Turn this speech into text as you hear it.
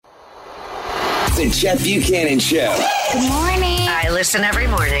The Jeff Buchanan Show. Good morning. I listen every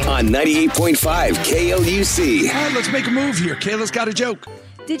morning. On 98.5 KLUC. All right, let's make a move here. Kayla's got a joke.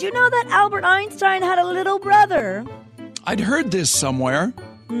 Did you know that Albert Einstein had a little brother? I'd heard this somewhere.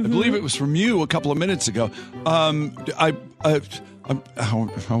 I believe it was from you a couple of minutes ago. How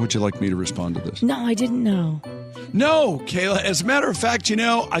would you like me to respond to this? No, I didn't know. No, Kayla. As a matter of fact,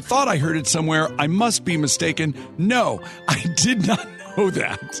 I thought I heard it somewhere. I must be mistaken. No, I did not know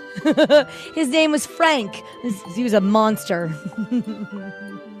that. His name was Frank. He was a monster.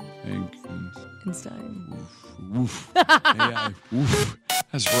 Einstein. Oof. Yeah, oof.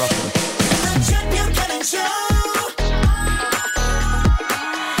 That's rough. The Jeff Buchanan Show.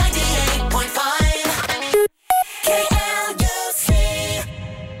 98.5 KLUC.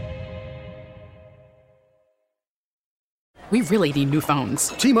 We really need new phones.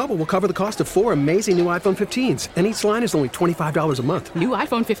 T-Mobile will cover the cost of 4 amazing new iPhone 15s, and each line is only $25 a month. New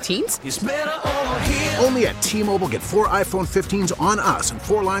iPhone 15s? It's better over here. Only at T-Mobile, get 4 iPhone 15s on us and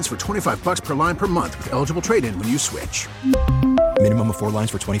 4 lines for $25 per line per month with eligible trade-in when you switch. Minimum of 4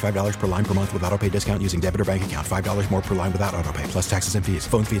 lines for $25 per line per month with autopay discount using debit or bank account. $5 more per line without autopay, plus taxes and fees.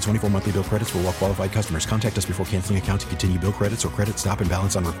 Phone fee at 24 monthly bill credits for well-qualified customers. Contact us before canceling account to continue bill credits or credit stop and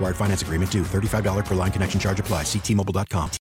balance on required finance agreement due. $35 per line connection charge applies. See T-Mobile.com.